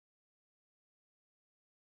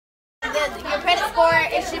your credit score,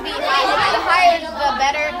 it should be higher. The higher, the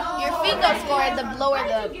better. Your FICO score, the lower,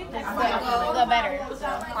 the better.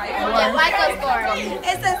 Yeah, FICO score.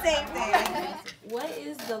 It's the same thing. What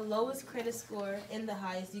is the lowest credit score and the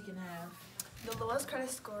highest you can have? The lowest credit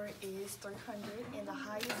score is 300 and the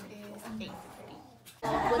highest is 850.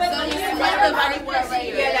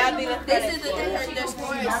 This is the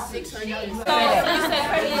score is 600. So you said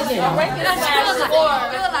credit score. I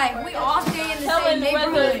feel like we all stay in the Tell same me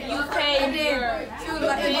whether neighborhood. you pay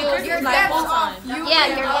your Your like debts full time. off.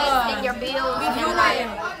 Yeah, your bills.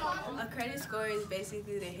 A credit score is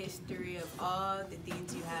basically the history of all the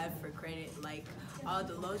things you have for credit, like all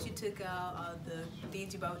the loans you took out, all the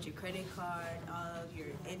things you bought with your credit card, all your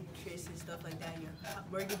interest and stuff like that, your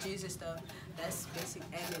mortgages and stuff. That's basic,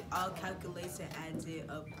 and it all calculates and adds it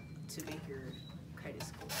up to make your credit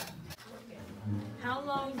score. How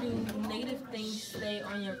long do negative things stay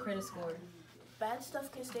on your credit score? Bad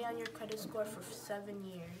stuff can stay on your credit score for 7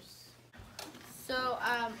 years. So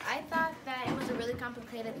I thought that it was a really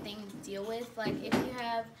complicated thing to deal with. Like if you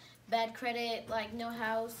have bad credit, like no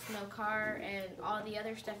house, no car, and all the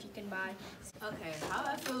other stuff you can buy. Okay, how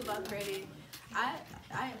I feel about credit, I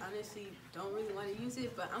honestly don't really want to use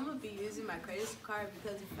it, but I'm going to be using my credit card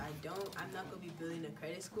because if I don't, I'm not going to be building a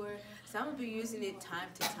credit score. So I'm going to be using it time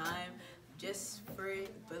to time just for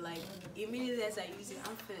it, but like immediately as I use it,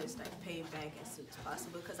 I'm finna start paying back as soon as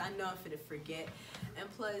possible because I know I'm finna forget. And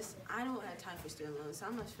plus, I don't have time for student loans, so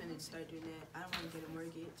I'm not finna start doing that. I don't want to get a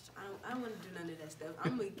mortgage. I don't want to do none of that stuff.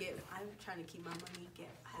 I'm trying to keep my money, get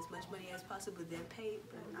as much money as possible, then pay.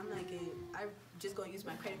 But I'm just gonna use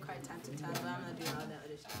my credit card time to time, but I'm not doing all that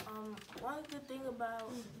other stuff. One good thing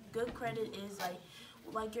about good credit is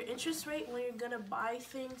like your interest rate when you're gonna buy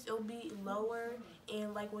things, it'll be lower,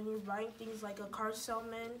 and like when you're buying things like a car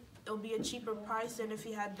salesman, it'll be a cheaper price than if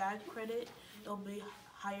you had bad credit, it'll be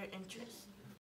higher interest.